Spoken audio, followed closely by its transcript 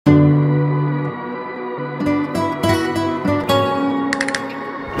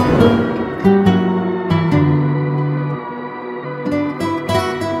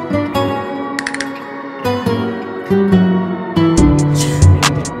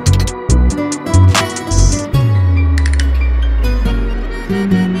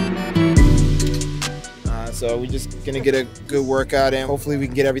So we're just gonna get a good workout in. Hopefully we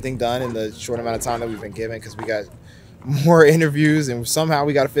can get everything done in the short amount of time that we've been given, because we got more interviews and somehow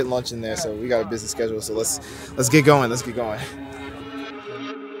we got to fit lunch in there. So we got a busy schedule. So let's get going. Let's get going.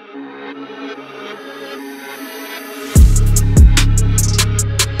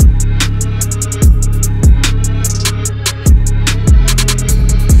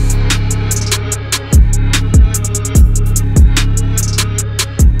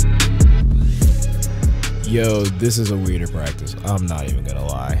 Yo, this is a weirder practice. I'm not even gonna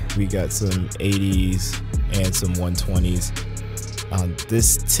lie. We got some 80s and some 120s.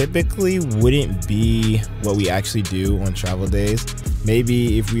 This typically wouldn't be what we actually do on travel days.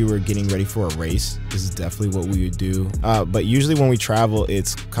 Maybe if we were getting ready for a race, this is definitely what we would do. But usually when we travel,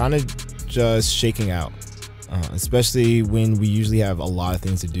 it's kind of just shaking out, especially when we usually have a lot of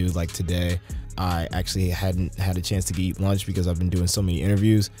things to do, like today. I actually hadn't had a chance to eat lunch because I've been doing so many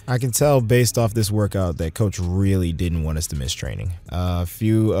interviews. I can tell based off this workout that coach really didn't want us to miss training. A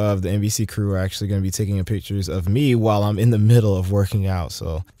few of the NBC crew are actually going to be taking pictures of me while I'm in the middle of working out.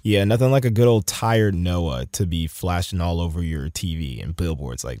 So yeah, nothing like a good old tired Noah to be flashing all over your TV and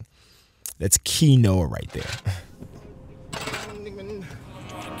billboards. Like, that's key Noah right there.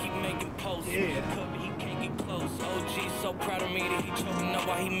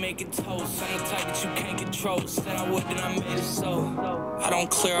 I don't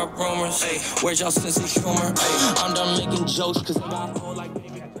clear up rumors. Where's y'all sense of humor? I'm done making jokes because I got old like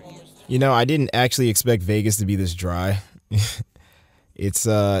baby boomers. You know, I didn't actually expect Vegas to be this dry. It's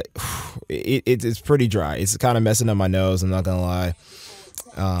pretty dry. It's kind of messing up my nose, I'm not gonna lie.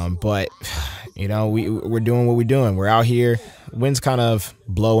 But you know, we're doing what we're doing. We're out here. Wind's kind of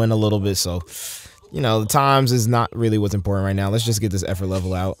blowing a little bit, so you know, the times is not really what's important right now. Let's just get this effort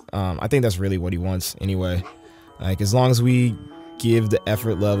level out. I think that's really what he wants anyway. Like, as long as we give the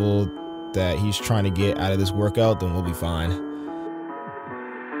effort level that he's trying to get out of this workout, then we'll be fine.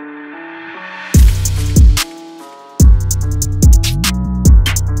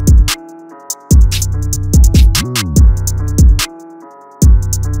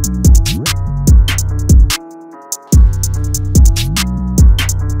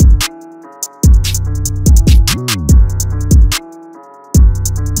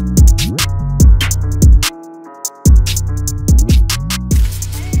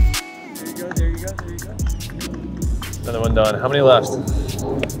 Another one done. How many left? We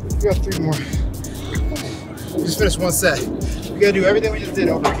got 3 more. We just finished 1 set. We gotta do everything we just did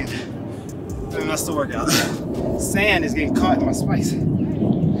over again. And that's the workout. Sand is getting caught in my spikes.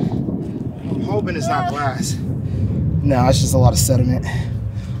 I'm hoping it's not glass. No, it's just a lot of sediment.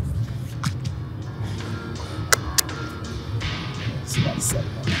 It's a lot of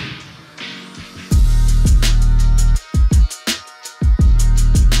sediment.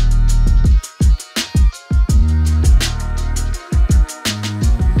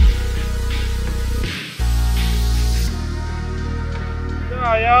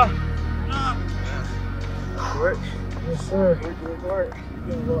 Work. Yes, sir. Good work.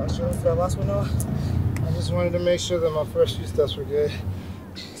 Getting a lot stronger for that last one, though. I just wanted to make sure that my first few steps were good.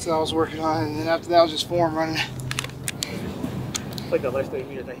 So I was working on it, and then after that, I was just form running. It's like the last 30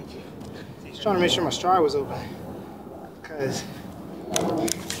 meters I hit you. Just trying to make sure my stride was open. Because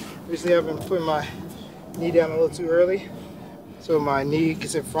recently I've been putting my knee down a little too early. So my knee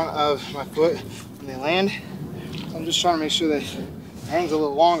gets in front of my foot when they land. So I'm just trying to make sure that it hangs a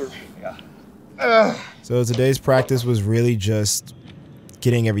little longer. Yeah. So today's practice was really just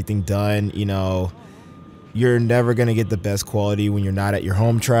getting everything done. You know, you're never going to get the best quality when you're not at your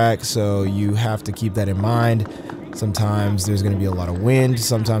home track, so you have to keep that in mind. Sometimes there's going to be a lot of wind.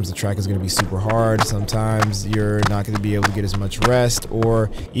 Sometimes the track is going to be super hard. Sometimes you're not going to be able to get as much rest, or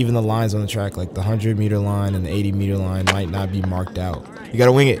even the lines on the track, like the 100-meter line and the 80-meter line, might not be marked out. You got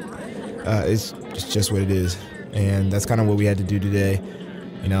to wing it. It's just what it is. And that's kind of what we had to do today.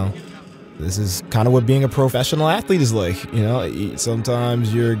 You know, this is kind of what being a professional athlete is like. You know,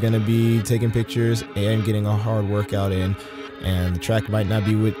 sometimes you're going to be taking pictures and getting a hard workout in, and the track might not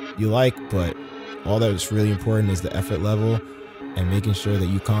be what you like, but all that's really important is the effort level and making sure that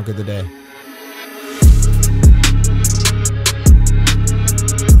you conquer the day.